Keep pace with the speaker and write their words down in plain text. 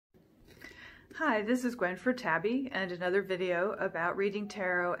Hi, this is Gwen for Tabby and another video about reading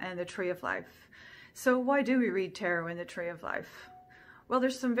tarot and the Tree of Life. So why do we read tarot and the Tree of Life? Well,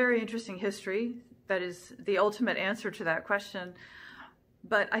 there's some very interesting history that is the ultimate answer to that question.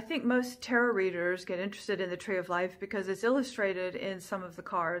 But I think most tarot readers get interested in the Tree of Life because it's illustrated in some of the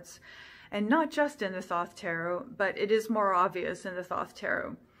cards, and not just in the Thoth Tarot, but it is more obvious in the Thoth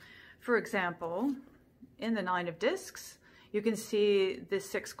Tarot. For example, in the Nine of Discs, you can see the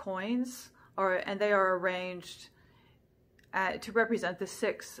 6 coins, and they are arranged to represent the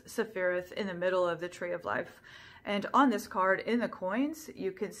 6 Sephiroth in the middle of the Tree of Life. And on this card, in the coins,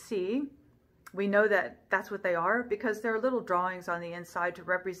 you can see, we know that that's what they are because there are little drawings on the inside to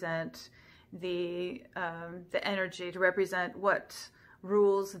represent the energy, to represent what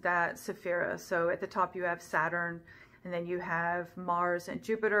rules that Sephiroth. So at the top you have Saturn, and then you have Mars and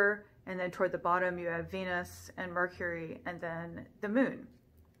Jupiter, and then toward the bottom you have Venus and Mercury, and then the Moon.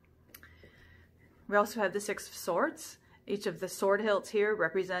 We also have the 6 of Swords. Each of the sword hilts here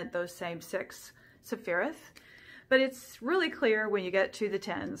represent those same 6 Sephiroth. But it's really clear when you get to the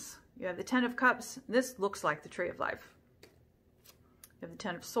 10s. You have the 10 of Cups. This looks like the Tree of Life. You have the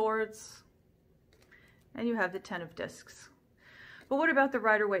 10 of Swords. And you have the 10 of Discs. But what about the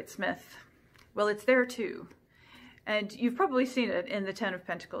Rider-Waite-Smith? Well, it's there too. And you've probably seen it in the 10 of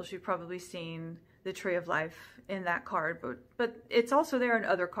Pentacles. You've probably seen the Tree of Life in that card, but it's also there in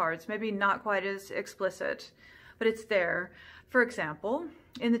other cards, maybe not quite as explicit, but it's there. For example,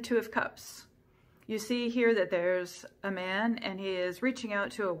 in the 2 of Cups, you see here that there's a man and he is reaching out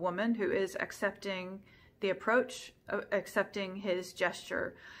to a woman who is accepting the approach, accepting his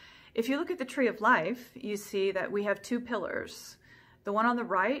gesture. If you look at the Tree of Life, you see that we have 2 pillars. The one on the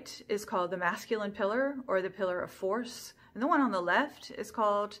right is called the masculine pillar, or the pillar of force, and the one on the left is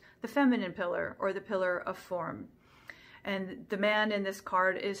called the feminine pillar, or the pillar of form. And the man in this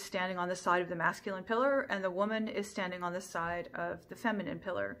card is standing on the side of the masculine pillar, and the woman is standing on the side of the feminine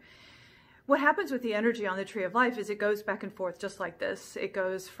pillar. What happens with the energy on the Tree of Life is it goes back and forth just like this. It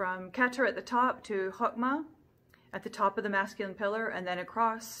goes from Keter at the top to Chokmah at the top of the masculine pillar, and then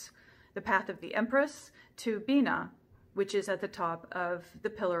across the path of the Empress to Bina, which is at the top of the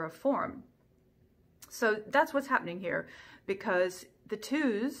pillar of form. So that's what's happening here, because the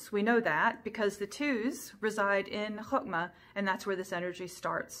 2s, we know that, because the 2s reside in Chokmah, and that's where this energy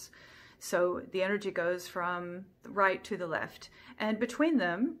starts. So the energy goes from the right to the left. And between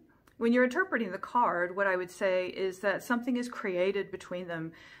them, when you're interpreting the card, what I would say is that something is created between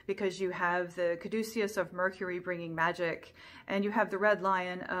them, because you have the caduceus of Mercury bringing magic, and you have the red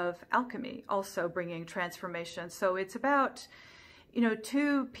lion of alchemy also bringing transformation. So it's about,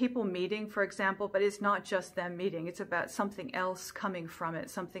 2 people meeting, for example, but it's not just them meeting. It's about something else coming from it,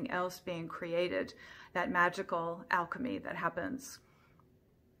 something else being created, that magical alchemy that happens.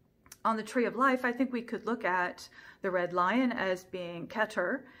 On the Tree of Life, I think we could look at the red lion as being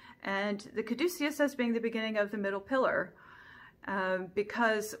Keter, and the caduceus as being the beginning of the middle pillar.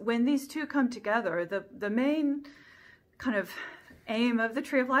 Because when these 2 come together, the main kind of aim of the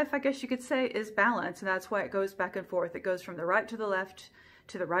Tree of Life, I guess you could say, is balance, and that's why it goes back and forth. It goes from the right to the left,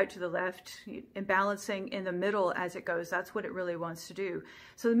 to the right to the left, and balancing in the middle as it goes. That's what it really wants to do.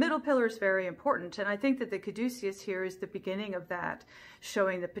 So the middle pillar is very important, and I think that the caduceus here is the beginning of that,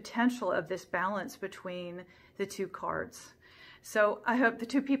 showing the potential of this balance between the 2 cards. So I hope the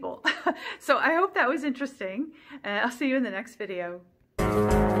 2 people. So I hope that was interesting. I'll see you in the next video.